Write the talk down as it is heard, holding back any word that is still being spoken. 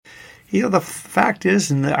the fact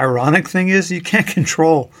is, and the ironic thing is, you can't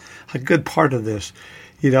control a good part of this,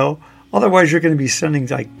 Otherwise, you're going to be sending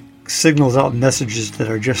like signals out, messages that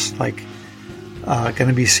are just like going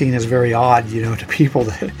to be seen as very odd, to people.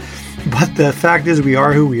 But the fact is, we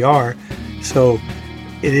are who we are. So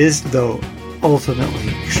it is, though, ultimately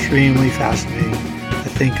extremely fascinating to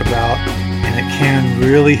think about, and it can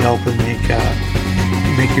really help and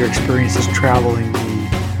make your experiences traveling be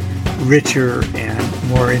richer and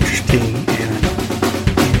more interesting.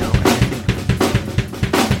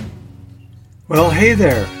 Well, hey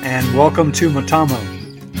there, and welcome to Matamo,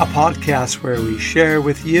 a podcast where we share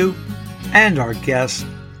with you and our guests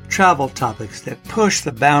travel topics that push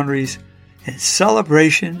the boundaries in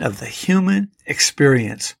celebration of the human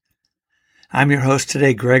experience. I'm your host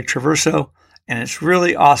today, Greg Traverso, and it's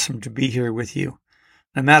really awesome to be here with you,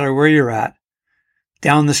 no matter where you're at,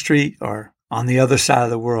 down the street or on the other side of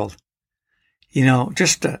the world.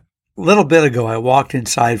 Just a little bit ago, I walked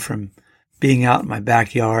inside from being out in my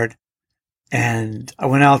backyard, and I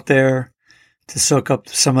went out there to soak up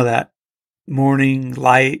some of that morning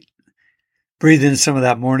light, breathe in some of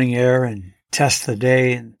that morning air and test the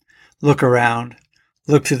day and look around,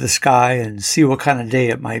 look to the sky and see what kind of day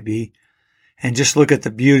it might be. And just look at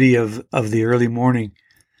the beauty of the early morning.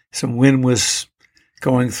 Some wind was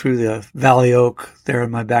going through the valley oak there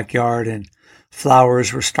in my backyard, and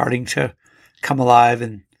flowers were starting to come alive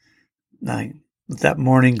and with that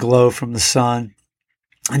morning glow from the sun.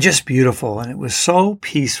 And just beautiful. And it was so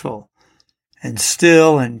peaceful and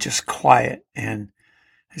still and just quiet. And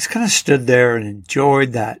I just kind of stood there and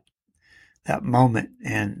enjoyed that moment.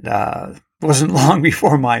 And it wasn't long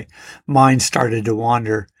before my mind started to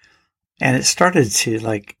wander. And it started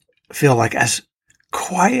to feel like, as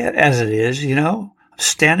quiet as it is,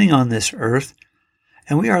 standing on this earth,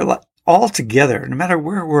 and we are all together, no matter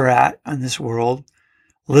where we're at in this world,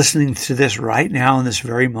 listening to this right now in this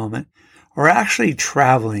very moment. We're actually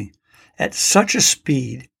traveling at such a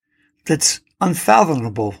speed that's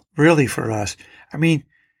unfathomable, really, for us. I mean,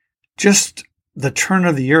 just the turn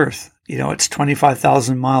of the earth, it's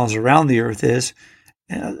 25,000 miles around the earth is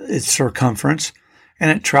its circumference, and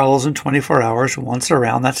it travels in 24 hours once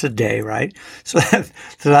around. That's a day, right? So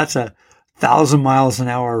that's 1,000 miles an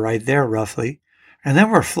hour right there, roughly. And then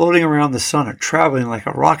we're floating around the sun or traveling like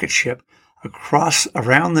a rocket ship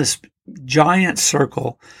around this giant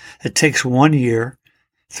circle. It takes 1 year,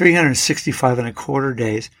 365 and a quarter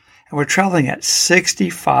days, and we're traveling at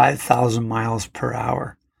 65,000 miles per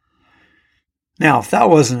hour. Now, if that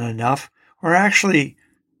wasn't enough,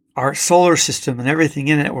 our solar system and everything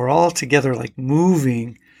in it, we're all together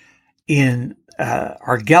moving in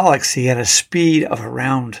our galaxy at a speed of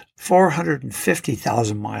around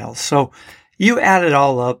 450,000 miles. So you add it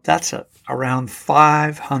all up, that's around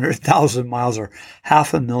 500,000 miles or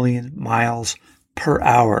 500,000 miles per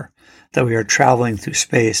hour that we are traveling through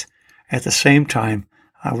space. At the same time,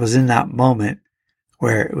 I was in that moment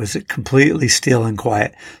where it was completely still and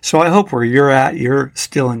quiet. So I hope where you're at, you're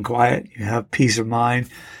still and quiet. You have peace of mind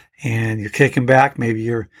and you're kicking back. Maybe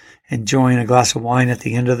you're enjoying a glass of wine at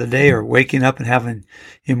the end of the day, or waking up and having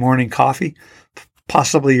your morning coffee.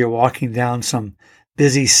 Possibly you're walking down some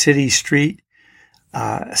busy city street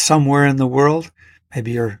somewhere in the world.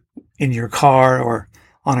 Maybe you're in your car or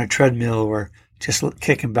on a treadmill or just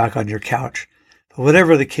kicking back on your couch. But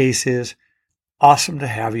whatever the case is, awesome to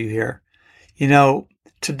have you here.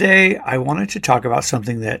 Today I wanted to talk about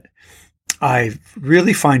something that I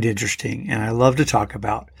really find interesting and I love to talk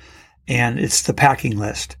about, and it's the packing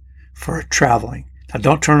list for traveling. Now,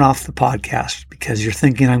 don't turn off the podcast because you're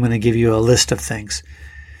thinking I'm going to give you a list of things.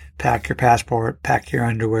 Pack your passport, pack your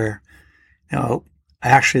underwear.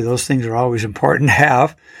 Actually, those things are always important to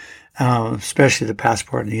have, especially the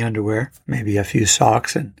passport and the underwear, maybe a few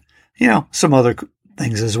socks and, some other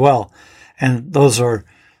things as well. And those are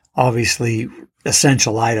obviously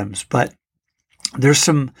essential items, but there's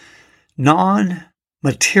some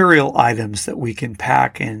non-material items that we can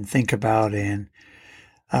pack and think about and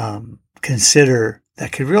consider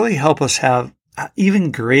that could really help us have an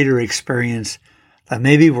even greater experience than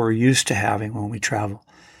maybe we're used to having when we travel.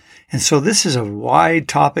 And so this is a wide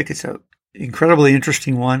topic. It's an incredibly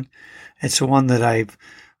interesting one. It's one that I've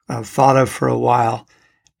thought of for a while.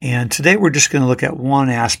 And today we're just going to look at one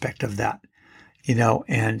aspect of that,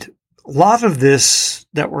 and a lot of this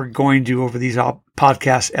that we're going to do over these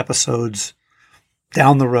podcast episodes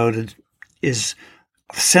down the road is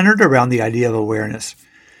centered around the idea of awareness.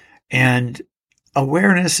 And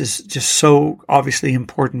awareness is just so obviously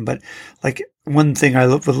important, but one thing I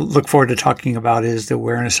look forward to talking about is the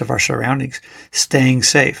awareness of our surroundings, staying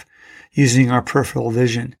safe, using our peripheral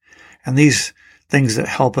vision. And these things that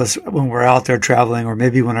help us when we're out there traveling, or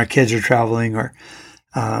maybe when our kids are traveling, or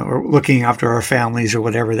looking after our families or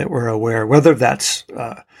whatever, that we're aware, whether that's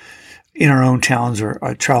in our own towns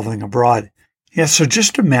or traveling abroad. Yeah, so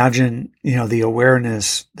just imagine, the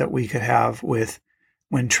awareness that we could have with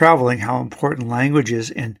when traveling, how important language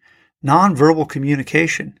is, and nonverbal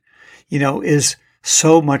communication, is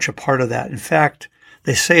so much a part of that. In fact,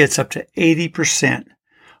 they say it's up to 80%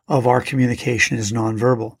 of our communication is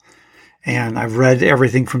nonverbal. And I've read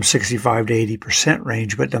everything from 65 to 80%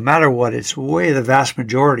 range, but no matter what, it's way the vast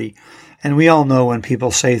majority. And we all know when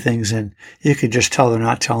people say things and you can just tell they're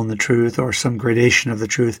not telling the truth or some gradation of the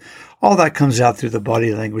truth. All that comes out through the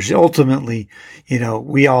body language. Ultimately,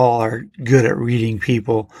 we all are good at reading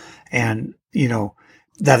people, and,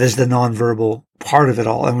 that is the nonverbal part of it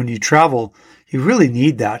all. And when you travel, you really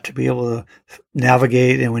need that to be able to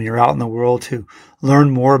navigate. And when you're out in the world, to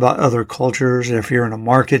learn more about other cultures. And if you're in a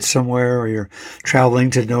market somewhere, or you're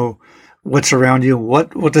traveling, to know what's around you,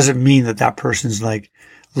 what does it mean that person's like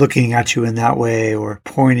looking at you in that way, or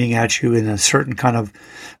pointing at you in a certain kind of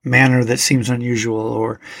manner that seems unusual,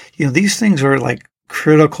 or, these things are like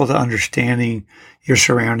critical to understanding your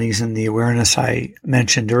surroundings and the awareness I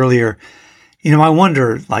mentioned earlier. I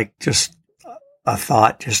wonder, like, just a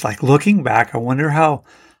thought, just like looking back, I wonder how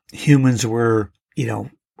humans were,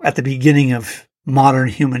 at the beginning of modern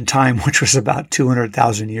human time, which was about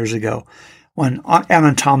 200,000 years ago, when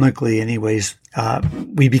anatomically anyways,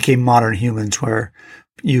 we became modern humans, where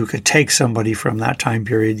you could take somebody from that time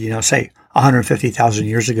period, say 150,000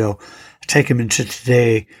 years ago, take them into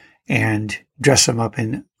today and dress them up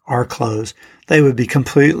in our clothes. They would be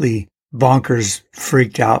completely bonkers,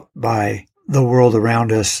 freaked out by the world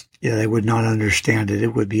around us. They would not understand it.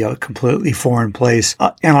 It would be a completely foreign place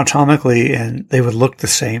anatomically, and they would look the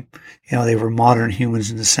same. They were modern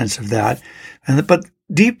humans in the sense of that. But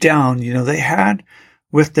deep down, they had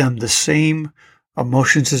with them the same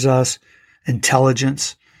emotions as us,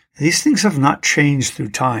 intelligence. These things have not changed through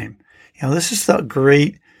time. This is the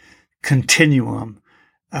great continuum.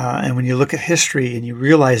 And when you look at history and you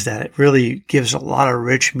realize that, it really gives a lot of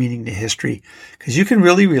rich meaning to history, because you can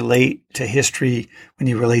really relate to history when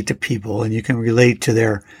you relate to people, and you can relate to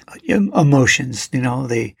their emotions,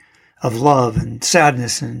 of love and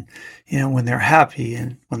sadness, and, when they're happy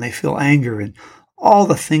and when they feel anger, and all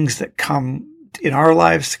the things that come in our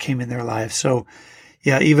lives came in their lives. So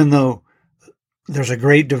yeah, even though there's a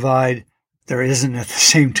great divide, there isn't at the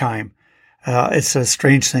same time. It's a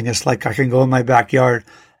strange thing. It's like I can go in my backyard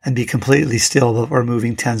and be completely still, but we're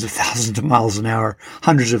moving tens of thousands of miles an hour,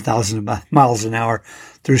 hundreds of thousands of miles an hour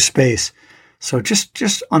through space. So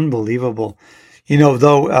just unbelievable.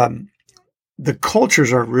 Though the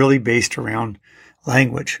cultures are really based around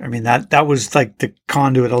language. I mean, that was like the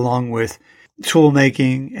conduit, along with tool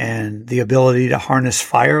making and the ability to harness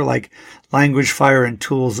fire. Like language, fire, and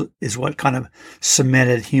tools is what kind of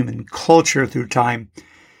cemented human culture through time.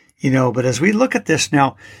 But as we look at this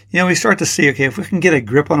now, we start to see, okay, if we can get a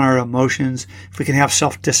grip on our emotions, if we can have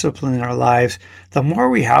self-discipline in our lives, the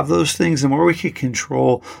more we have those things, the more we can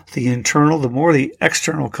control the internal, the more the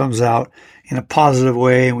external comes out in a positive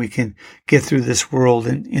way, and we can get through this world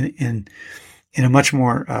in a much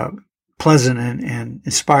more pleasant and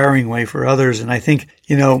inspiring way for others. And I think,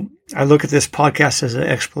 I look at this podcast as an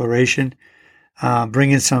exploration,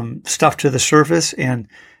 bringing some stuff to the surface, and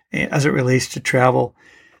as it relates to travel.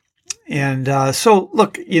 And so,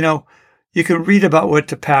 look, you can read about what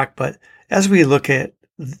to pack, but as we look at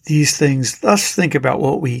these things, let's think about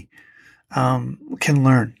what we can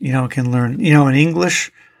learn. In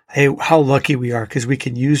English, hey, how lucky we are, because we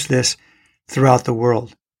can use this throughout the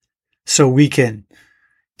world. So we can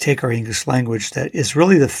take our English language, that is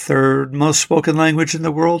really the third most spoken language in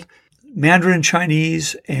the world. Mandarin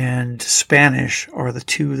Chinese and Spanish are the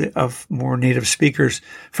two of more native speakers,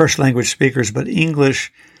 first language speakers, but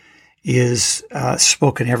English is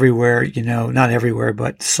spoken everywhere, not everywhere,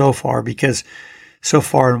 but so far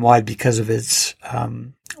and wide, because of its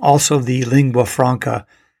also the lingua franca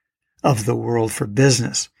of the world for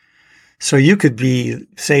business. So you could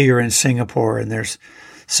say you're in Singapore, and there's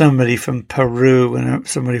somebody from Peru and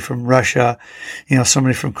somebody from Russia,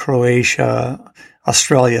 somebody from Croatia,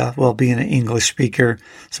 Australia, being an English speaker,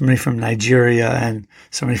 somebody from Nigeria, and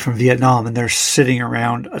somebody from Vietnam, and they're sitting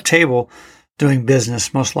around a table doing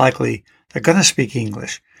business. Most likely they're going to speak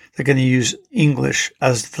English. They're going to use English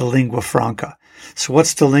as the lingua franca. So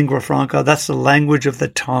what's the lingua franca? That's the language of the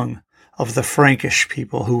tongue of the Frankish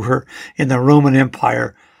people who were in the Roman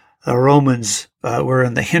Empire. The Romans were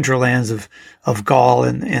in the hinterlands of Gaul,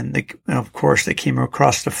 and of course they came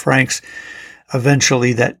across the Franks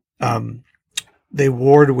eventually that they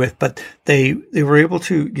warred with, but they were able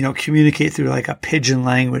to, communicate through like a pidgin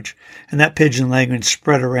language, and that pidgin language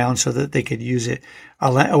spread around so that they could use it,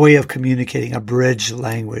 a way of communicating, a bridge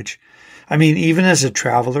language. I mean, even as a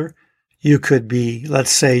traveler, you could be,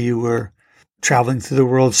 let's say you were traveling through the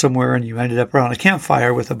world somewhere and you ended up around a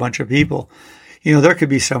campfire with a bunch of people. There could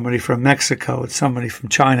be somebody from Mexico, somebody from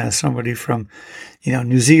China, somebody from,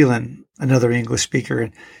 New Zealand, another English speaker.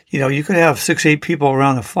 And, you could have 6, 8 people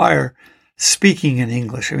around a fire speaking in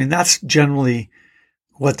English. I mean, that's generally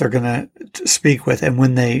what they're going to speak with. And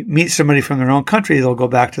when they meet somebody from their own country, they'll go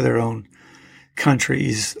back to their own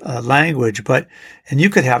country's language. And you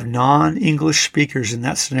could have non-English speakers in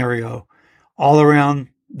that scenario all around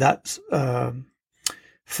that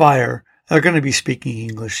fire. They're going to be speaking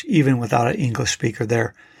English even without an English speaker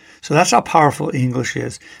there. So that's how powerful English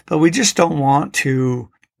is. But we just don't want to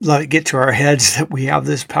let it get to our heads that we have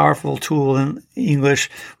this powerful tool in English.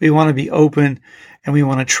 We want to be open, and we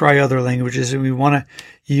want to try other languages, and we want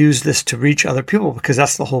to use this to reach other people, because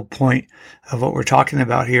that's the whole point of what we're talking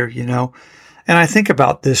about here, And I think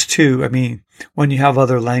about this too. I mean, when you have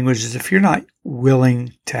other languages, if you're not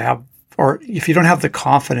willing to have, or if you don't have the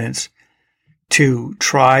confidence to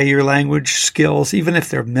try your language skills, even if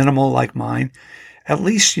they're minimal like mine, at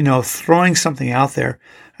least, throwing something out there.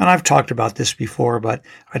 And I've talked about this before, but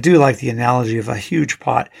I do like the analogy of a huge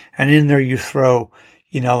pot, and in there you throw,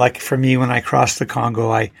 like for me, when I crossed the Congo,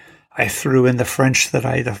 I threw in the French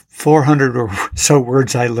the 400 or so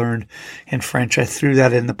words I learned in French. I threw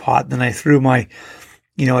that in the pot. Then I threw my,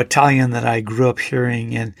 Italian that I grew up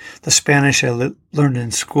hearing, and the Spanish I learned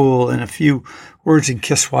in school, and a few words in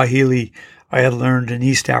Kiswahili I had learned in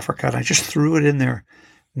East Africa. And I just threw it in there,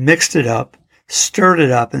 mixed it up, stirred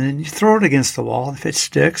it up, and then you throw it against the wall. If it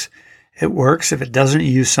sticks, it works. If it doesn't,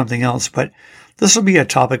 you use something else. But this will be a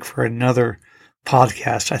topic for another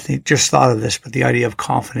podcast. I think just thought of this, but the idea of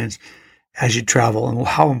confidence as you travel, and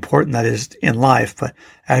how important that is in life, but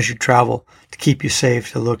as you travel, to keep you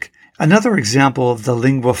safe, to look. Another example of the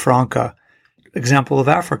lingua franca, example of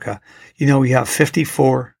Africa. We have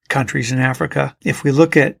 54 countries in Africa. If we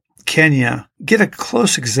look at Kenya, get a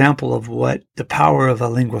close example of what the power of a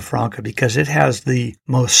lingua franca, because it has the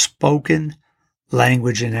most spoken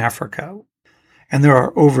language in Africa. And there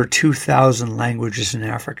are over 2,000 languages in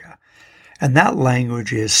Africa. And that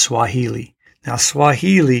language is Swahili. Now,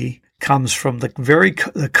 Swahili comes from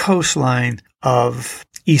the coastline of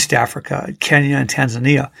East Africa, Kenya and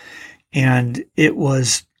Tanzania. And it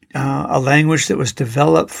was a language that was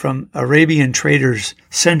developed from Arabian traders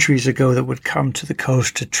centuries ago that would come to the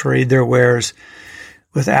coast to trade their wares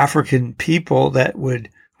with African people that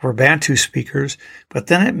were Bantu speakers. But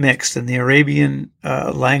then it mixed, and the Arabian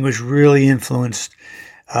language really influenced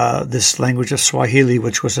this language of Swahili,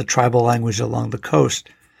 which was a tribal language along the coast.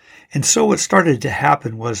 And so what started to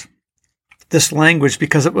happen was this language,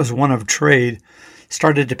 because it was one of trade,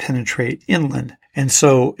 started to penetrate inland. And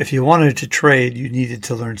so if you wanted to trade, you needed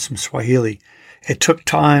to learn some Swahili. It took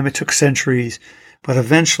time, it took centuries, but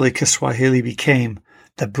eventually Kiswahili became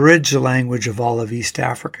the bridge language of all of East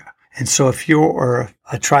Africa. And so if you're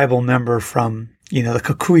a tribal member from, the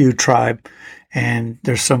Kikuyu tribe, and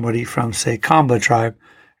there's somebody from, say, Kamba tribe,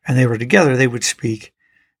 and they were together, they would speak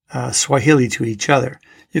Swahili to each other.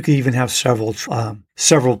 You could even have several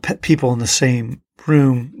people in the same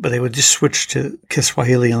room, but they would just switch to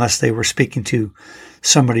Kiswahili unless they were speaking to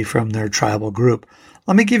somebody from their tribal group.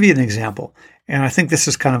 Let me give you an example, and I think this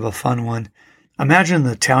is kind of a fun one. Imagine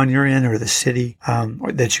the town you're in, or the city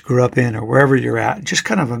that you grew up in, or wherever you're at. Just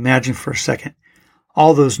kind of imagine for a second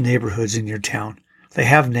all those neighborhoods in your town. They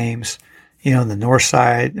have names. On the north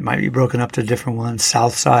side, it might be broken up to different ones: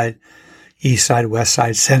 south side, east side, west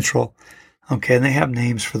side, central. Okay, and they have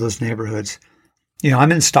names for those neighborhoods.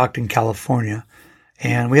 I'm in Stockton, California,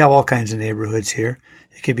 and we have all kinds of neighborhoods here.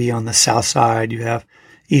 It could be on the south side. You have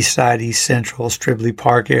east side, east central, Stribley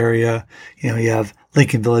Park area. You have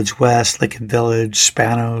Lincoln Village West, Lincoln Village,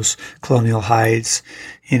 Spanos, Colonial Heights,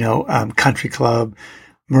 Country Club,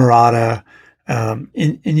 Murata,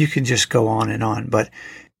 and you can just go on and on. But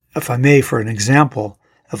if I may, for an example,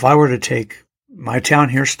 if I were to take my town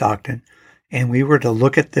here, Stockton, and we were to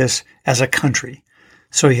look at this as a country.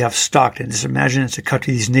 So you have Stockton. Just imagine it's a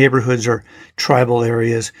country. These neighborhoods are tribal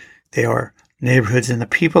areas. They are neighborhoods, and the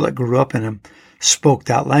people that grew up in them spoke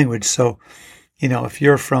that language. So, if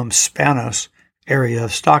you're from Spanos area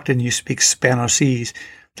of Stockton, you speak Spanosese.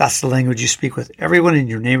 That's the language you speak with everyone in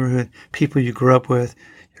your neighborhood, people you grew up with,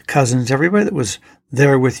 your cousins, everybody that was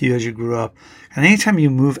there with you as you grew up. And anytime you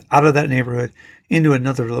move out of that neighborhood into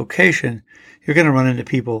another location, you're going to run into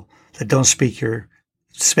people that don't speak your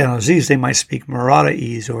Spanozese, they might speak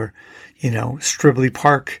Marathaese or, Stribley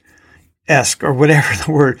Park-esque or whatever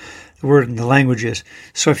the word in the language is.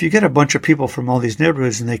 So if you get a bunch of people from all these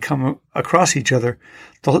neighborhoods and they come across each other,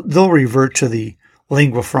 they'll revert to the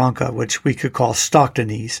lingua franca, which we could call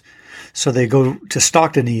Stocktonese. So they go to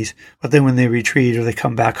Stocktonese, but then when they retreat or they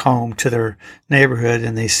come back home to their neighborhood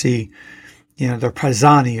and they see, their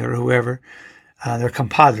paisani or whoever, their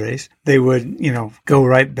compadres, they would, go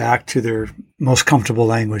right back to their most comfortable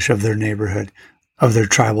language of their neighborhood, of their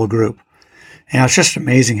tribal group. And it's just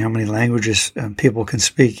amazing how many languages people can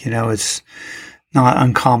speak. It's not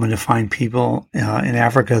uncommon to find people in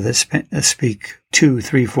Africa that speak 2,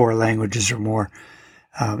 3, 4 languages or more.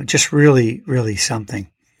 Just really, really something.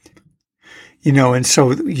 And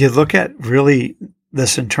so you look at really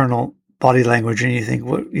this internal body language and you think,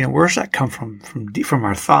 where's that come from? From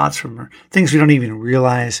our thoughts, from our things we don't even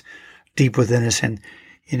realize deep within us. And,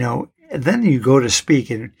 then you go to speak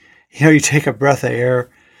and, you take a breath of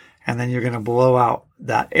air and then you're going to blow out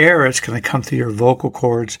that air. It's going to come through your vocal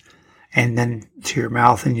cords and then to your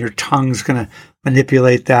mouth, and your tongue's going to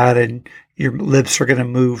manipulate that, and your lips are going to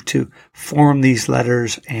move to form these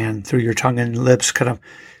letters, and through your tongue and lips kind of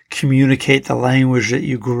communicate the language that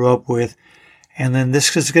you grew up with. And then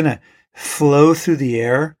this is going to flow through the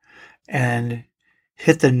air and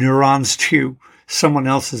hit the neurons to someone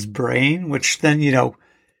else's brain, which then,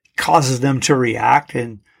 causes them to react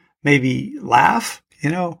and maybe laugh,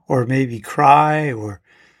 or maybe cry, or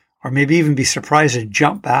maybe even be surprised and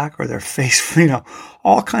jump back, or their face,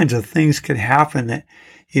 all kinds of things can happen that,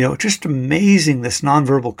 just amazing, this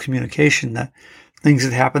nonverbal communication, that things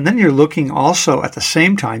that happen. Then you're looking also at the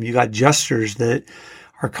same time, you got gestures that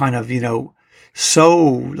are kind of, so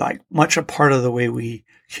like much a part of the way we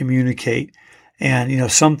communicate.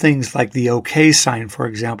 And, some things like the okay sign, for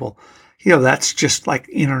example, that's just like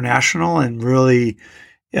international and really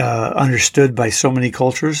understood by so many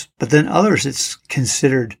cultures. But then others, it's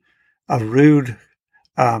considered a rude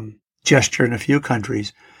gesture in a few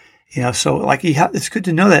countries. So like it's good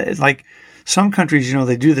to know that, like some countries,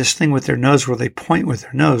 they do this thing with their nose where they point with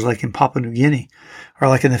their nose, like in Papua New Guinea, or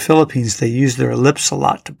like in the Philippines, they use their lips a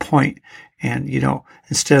lot to point and,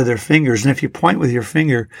 instead of their fingers. And if you point with your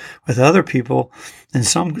finger with other people, in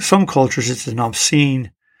some cultures, it's an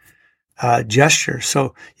obscene gesture.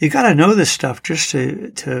 So you got to know this stuff just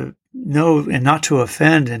to know and not to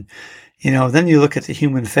offend. And, then you look at the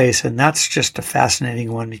human face, and that's just a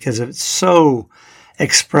fascinating one because it's so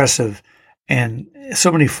expressive and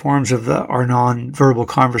so many forms of our non-verbal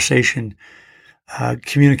conversation,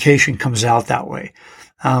 communication comes out that way.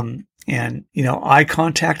 And, eye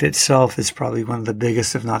contact itself is probably one of the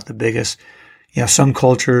biggest, if not the biggest. Some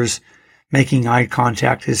cultures, making eye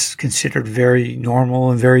contact is considered very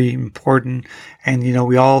normal and very important. And,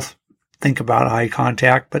 we all think about eye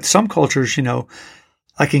contact, but some cultures,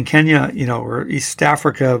 like in Kenya, or East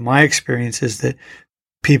Africa, my experience is that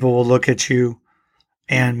people will look at you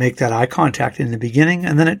and make that eye contact in the beginning,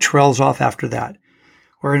 and then it trails off after that.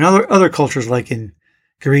 Or in other cultures, like in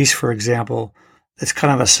Greece, for example, it's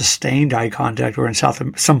kind of a sustained eye contact, or in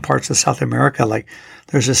some parts of South America, like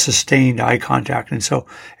there's a sustained eye contact. And so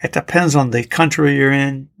it depends on the country you're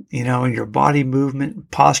in, and your body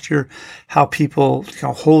movement, posture, how people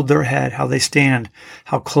hold their head, how they stand,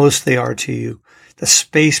 how close they are to you, the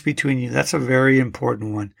space between you. That's a very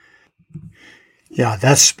important one. Yeah,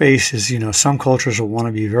 that space is, some cultures will want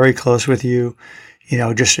to be very close with you.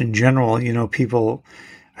 Just in general, people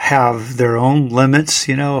have their own limits.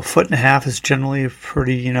 1.5 feet is generally a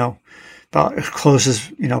pretty, about as close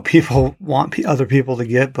as, people want other people to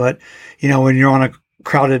get. But, when you're on a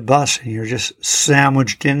crowded bus and you're just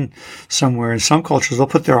sandwiched in somewhere, in some cultures, they'll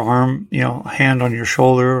put their arm, hand on your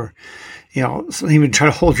shoulder, or, even try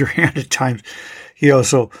to hold your hand at times.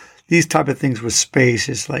 So these type of things with space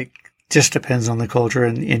is like, just depends on the culture.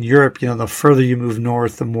 And in Europe, the further you move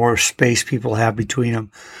north, the more space people have between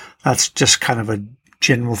them. That's just kind of a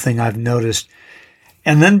general thing I've noticed.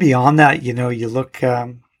 And then beyond that, you look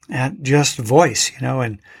at just voice,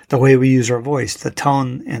 and the way we use our voice, the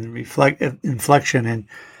tone and inflection and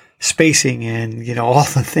spacing and, all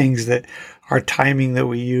the things that are timing that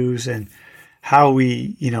we use and how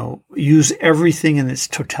we, use everything in its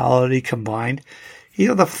totality combined.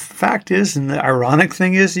 The fact is, and the ironic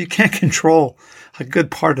thing is, you can't control a good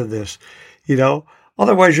part of this,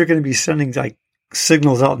 otherwise you're going to be sending like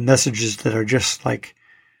signals out and messages that are just like,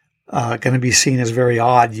 going to be seen as very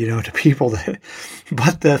odd, to people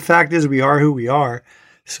but the fact is we are who we are.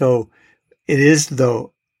 So it is,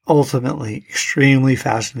 though, ultimately extremely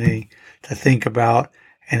fascinating to think about,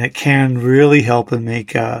 and it can really help and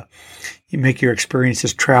make your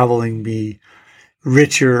experiences traveling be,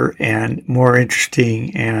 richer and more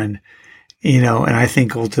interesting. And I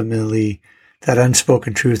think ultimately that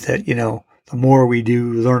unspoken truth that, the more we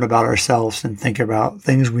do learn about ourselves and think about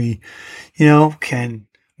things, we, can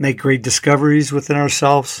make great discoveries within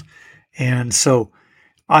ourselves. And so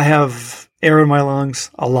I have air in my lungs,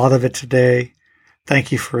 a lot of it today.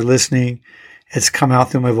 Thank you for listening. It's come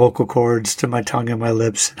out through my vocal cords to my tongue and my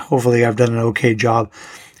lips. And hopefully I've done an okay job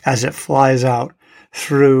as it flies out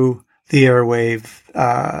through the airwave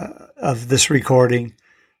of this recording,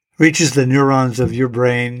 reaches the neurons of your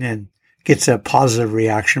brain and gets a positive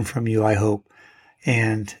reaction from you, I hope.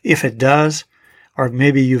 And if it does, or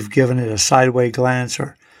maybe you've given it a sideways glance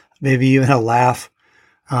or maybe even a laugh,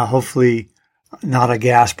 hopefully not a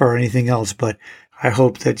gasp or anything else, but I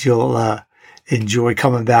hope that you'll enjoy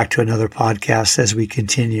coming back to another podcast as we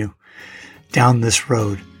continue down this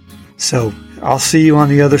road. So I'll see you on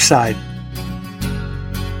the other side.